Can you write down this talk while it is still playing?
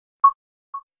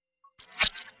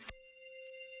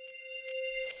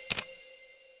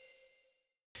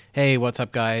Hey, what's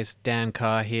up guys? Dan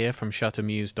Carr here from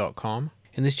shuttermuse.com.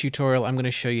 In this tutorial, I'm going to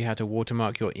show you how to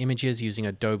watermark your images using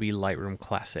Adobe Lightroom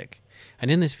Classic. And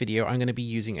in this video, I'm going to be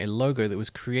using a logo that was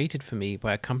created for me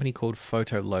by a company called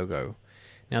Photologo.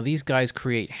 Now these guys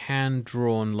create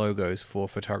hand-drawn logos for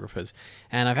photographers,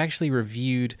 and I've actually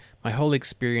reviewed my whole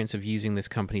experience of using this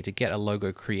company to get a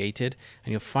logo created,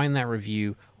 and you'll find that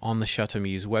review on the Shutter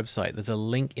Muse website. There's a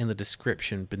link in the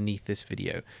description beneath this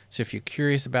video. So if you're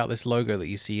curious about this logo that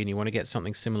you see and you want to get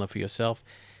something similar for yourself,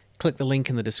 click the link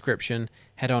in the description,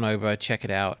 head on over, check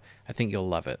it out. I think you'll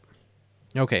love it.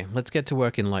 Okay, let's get to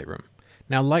work in Lightroom.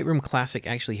 Now, Lightroom Classic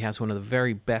actually has one of the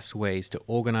very best ways to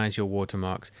organize your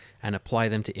watermarks and apply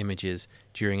them to images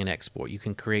during an export. You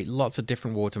can create lots of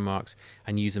different watermarks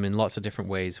and use them in lots of different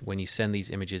ways when you send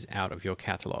these images out of your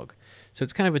catalog. So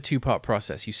it's kind of a two-part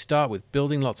process. You start with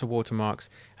building lots of watermarks,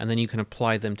 and then you can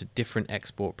apply them to different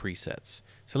export presets.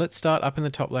 So let's start up in the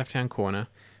top left-hand corner.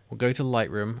 We'll go to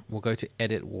Lightroom, we'll go to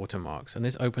Edit Watermarks, and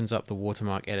this opens up the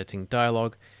Watermark Editing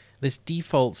dialog. This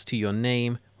defaults to your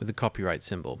name with the copyright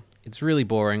symbol. It's really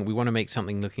boring. We want to make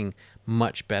something looking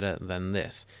much better than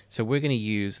this. So we're going to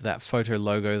use that photo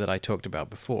logo that I talked about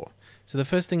before. So the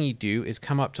first thing you do is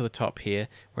come up to the top here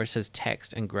where it says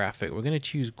text and graphic. We're going to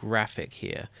choose graphic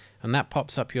here, and that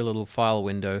pops up your little file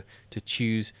window to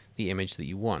choose the image that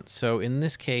you want. So in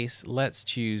this case, let's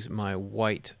choose my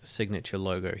white signature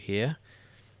logo here.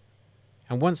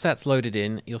 And once that's loaded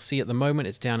in, you'll see at the moment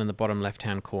it's down in the bottom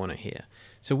left-hand corner here.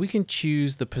 So we can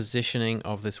choose the positioning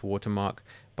of this watermark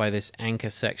by this anchor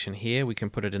section here. We can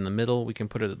put it in the middle, we can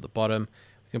put it at the bottom,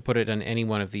 we can put it in any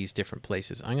one of these different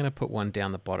places. I'm going to put one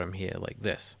down the bottom here like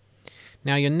this.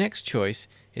 Now your next choice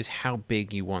is how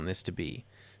big you want this to be.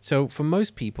 So for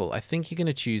most people, I think you're going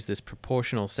to choose this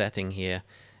proportional setting here,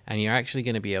 and you're actually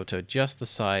going to be able to adjust the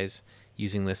size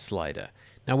using this slider.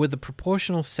 Now with the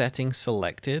proportional setting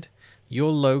selected,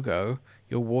 your logo,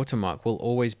 your watermark will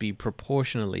always be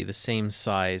proportionally the same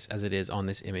size as it is on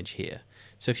this image here.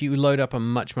 So if you load up a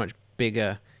much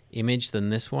bigger image than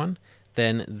this one,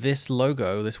 then this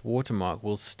logo, this watermark,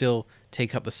 will still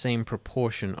take up the same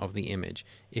proportion of the image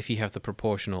if you have the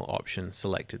proportional option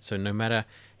selected. So no matter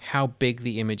how big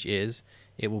the image is,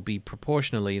 it will be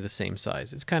proportionally the same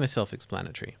size. It's kind of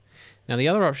self-explanatory. Now the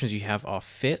other options you have are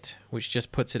fit, which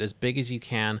just puts it as big as you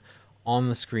can on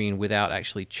the screen without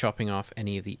actually chopping off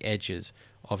any of the edges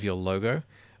of your logo.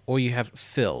 Or you have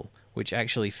fill, which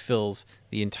actually fills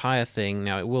the entire thing.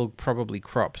 Now it will probably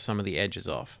crop some of the edges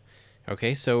off.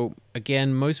 Okay, so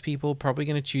again, most people probably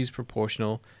going to choose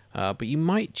proportional, but you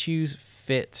might choose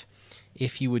fit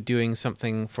if you were doing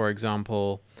something, for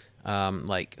example,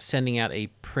 like sending out a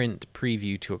print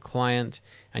preview to a client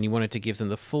and you wanted to give them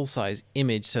the full-size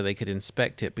image so they could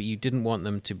inspect it, but you didn't want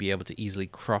them to be able to easily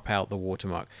crop out the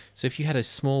watermark. So if you had a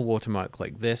small watermark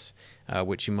like this,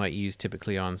 which you might use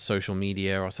typically on social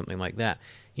media or something like that,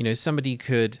 you know, somebody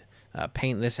could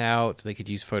paint this out, they could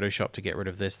use Photoshop to get rid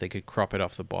of this, they could crop it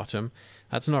off the bottom.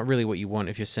 That's not really what you want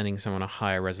if you're sending someone a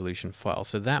higher resolution file.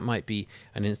 So that might be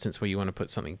an instance where you want to put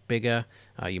something bigger.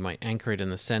 You might anchor it in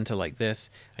the center like this,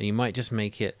 and you might just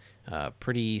make it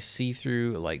pretty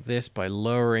see-through like this by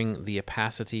lowering the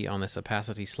opacity on this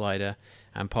opacity slider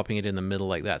and popping it in the middle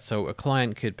like that. So a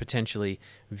client could potentially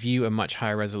view a much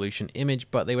higher resolution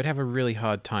image, but they would have a really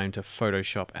hard time to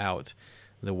Photoshop out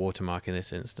the watermark in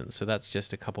this instance. So that's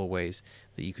just a couple ways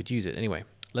that you could use it. Anyway,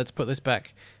 let's put this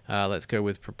back. Let's go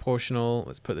with proportional.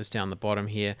 Let's put this down the bottom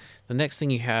here. The next thing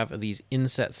you have are these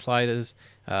inset sliders.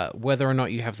 Whether or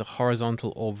not you have the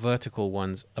horizontal or vertical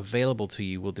ones available to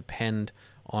you will depend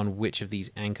on which of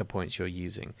these anchor points you're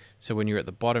using. So when you're at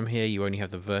the bottom here, you only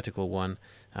have the vertical one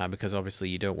because obviously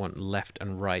you don't want left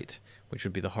and right, which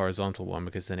would be the horizontal one,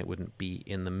 because then it wouldn't be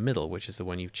in the middle, which is the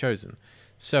one you've chosen.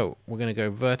 So we're going to go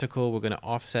vertical. We're going to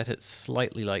offset it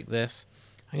slightly like this.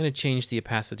 I'm going to change the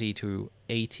opacity to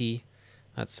 80.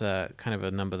 That's kind of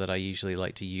a number that I usually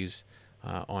like to use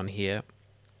on here.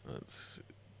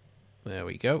 There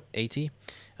we go, 80.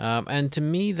 And to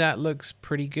me, that looks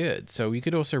pretty good. So you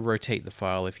could also rotate the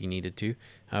file if you needed to.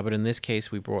 But in this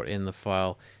case, we brought in the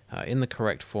file in the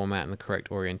correct format and the correct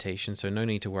orientation, so no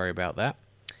need to worry about that.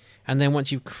 And then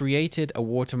once you've created a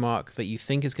watermark that you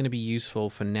think is going to be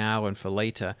useful for now and for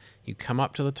later, you come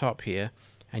up to the top here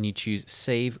and you choose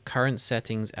Save Current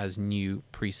Settings as New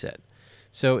Preset.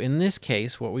 So in this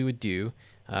case, what we would do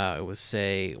it was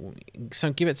say,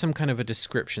 give it some kind of a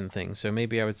description thing. So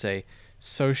maybe I would say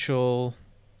social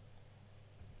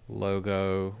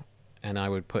logo, and I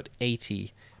would put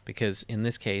 80, because in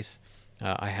this case,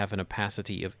 I have an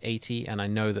opacity of 80, and I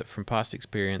know that from past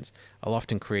experience, I'll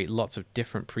often create lots of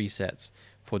different presets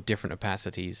for different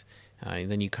opacities.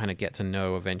 Then you kind of get to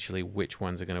know eventually which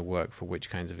ones are going to work for which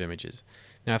kinds of images.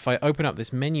 Now, if I open up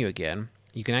this menu again,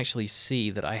 you can actually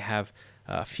see that I have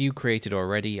a few created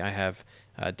already. I have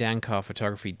Dan Carr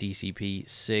Photography DCP.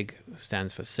 SIG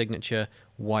stands for signature,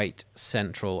 white,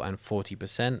 central, and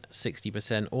 40%,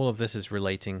 60%. All of this is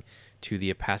relating to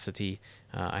the opacity.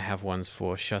 I have ones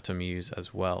for Shutter Muse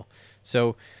as well.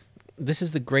 So this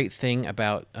is the great thing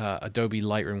about Adobe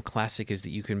Lightroom Classic, is that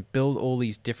you can build all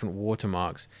these different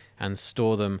watermarks and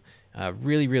store them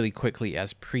really, really quickly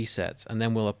as presets, and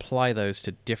then we'll apply those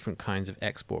to different kinds of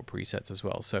export presets as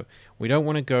well. So we don't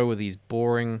want to go with these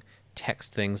boring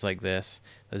text things like this.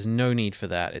 There's no need for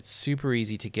that. It's super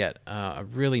easy to get a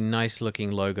really nice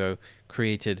looking logo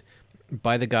created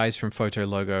by the guys from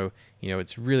Photologo. You know,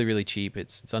 it's really, really cheap.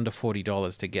 It's under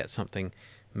 $40 to get something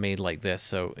made like this.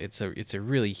 So it's a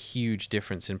really huge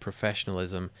difference in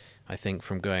professionalism, I think,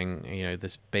 from going, you know,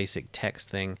 this basic text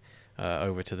thing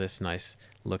over to this nice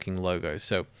looking logo.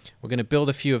 So we're going to build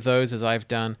a few of those, as I've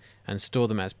done, and store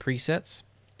them as presets,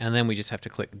 and then we just have to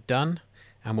click done,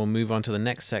 and we'll move on to the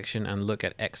next section and look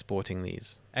at exporting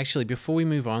these. Actually, before we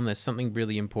move on, there's something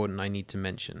really important I need to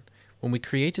mention. When we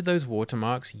created those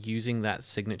watermarks using that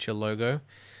signature logo,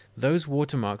 those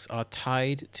watermarks are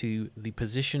tied to the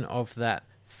position of that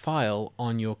file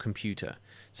on your computer.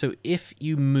 So if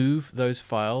you move those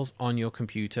files on your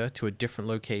computer to a different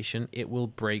location, it will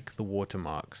break the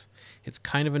watermarks. It's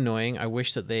kind of annoying. I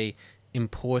wish that they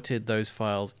imported those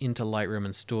files into Lightroom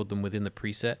and stored them within the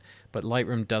preset, but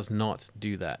Lightroom does not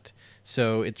do that.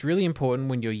 So it's really important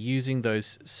when you're using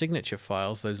those signature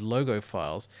files, those logo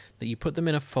files, that you put them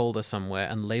in a folder somewhere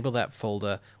and label that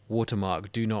folder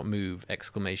watermark, do not move,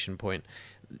 exclamation point.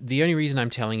 The only reason I'm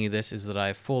telling you this is that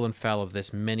I've fallen foul of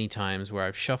this many times, where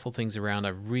I've shuffled things around,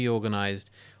 I've reorganized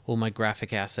all my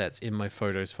graphic assets in my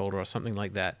photos folder or something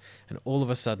like that, and all of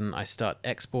a sudden I start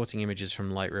exporting images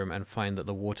from Lightroom and find that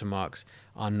the watermarks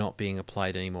are not being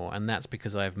applied anymore, and that's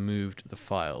because I've moved the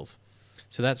files.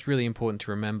 So that's really important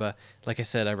to remember. Like I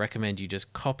said, I recommend you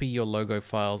just copy your logo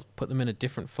files, put them in a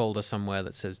different folder somewhere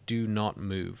that says do not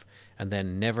move, and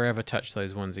then never ever touch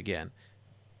those ones again.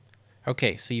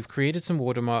 Okay, so you've created some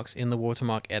watermarks in the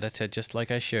watermark editor just like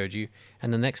I showed you,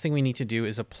 and the next thing we need to do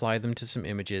is apply them to some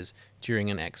images during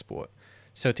an export.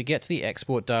 So to get to the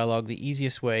export dialog, the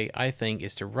easiest way, I think,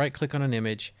 is to right click on an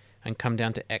image and come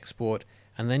down to export,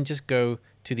 and then just go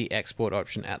to the export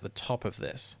option at the top of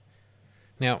this.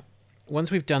 Now, once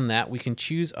we've done that, we can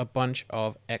choose a bunch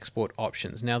of export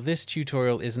options. Now, this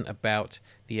tutorial isn't about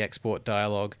the export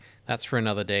dialog. That's for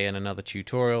another day and another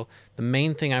tutorial. The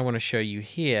main thing I want to show you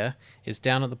here is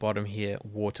down at the bottom here,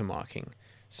 watermarking.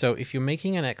 So if you're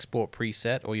making an export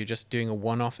preset, or you're just doing a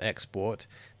one-off export,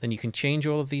 then you can change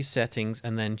all of these settings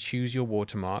and then choose your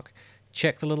watermark,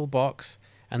 check the little box,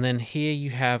 and then here you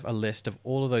have a list of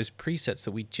all of those presets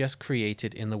that we just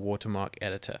created in the watermark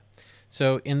editor.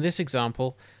 So in this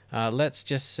example, let's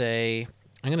just say,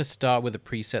 I'm going to start with a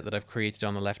preset that I've created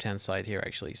on the left-hand side here,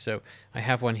 actually. So I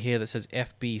have one here that says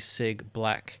FB Sig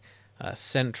Black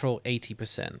Central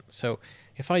 80%. So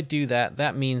if I do that,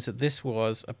 that means that this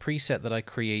was a preset that I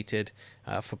created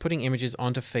for putting images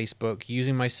onto Facebook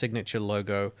using my signature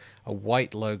logo, a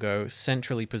white logo,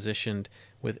 centrally positioned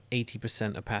with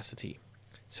 80% opacity.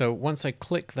 So once I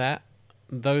click that,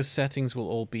 those settings will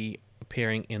all be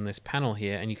appearing in this panel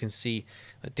here, and you can see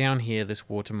that down here this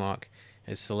watermark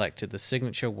is selected, the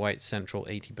signature white central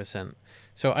 80%.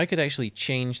 So I could actually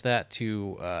change that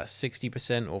to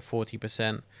 60% or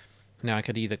 40%. Now I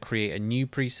could either create a new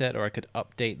preset or I could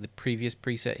update the previous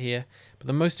preset here, but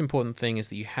the most important thing is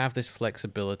that you have this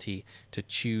flexibility to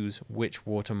choose which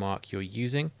watermark you're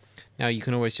using. Now you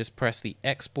can always just press the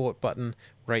export button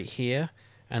right here,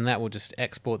 and that will just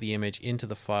export the image into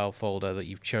the file folder that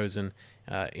you've chosen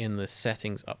in the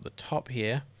settings up the top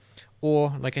here.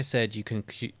 Or, like I said, you can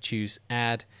choose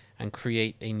add and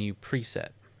create a new preset.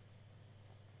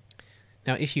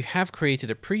 Now, if you have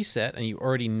created a preset and you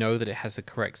already know that it has the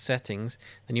correct settings,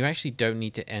 then you actually don't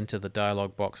need to enter the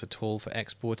dialog box at all for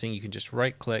exporting. You can just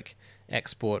right click,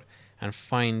 export, and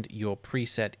find your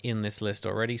preset in this list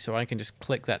already. So I can just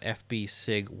click that FB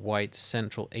Sig White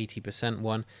Central 80%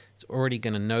 one. It's already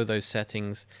going to know those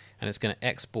settings, and it's going to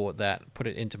export that, put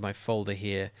it into my folder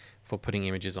here for putting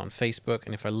images on Facebook.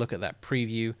 And if I look at that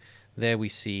preview, there we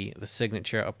see the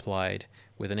signature applied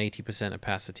with an 80%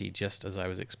 opacity, just as I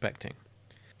was expecting.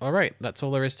 All right, that's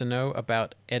all there is to know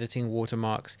about editing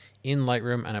watermarks in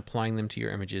Lightroom and applying them to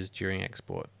your images during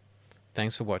export.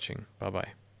 Thanks for watching.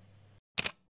 Bye-bye.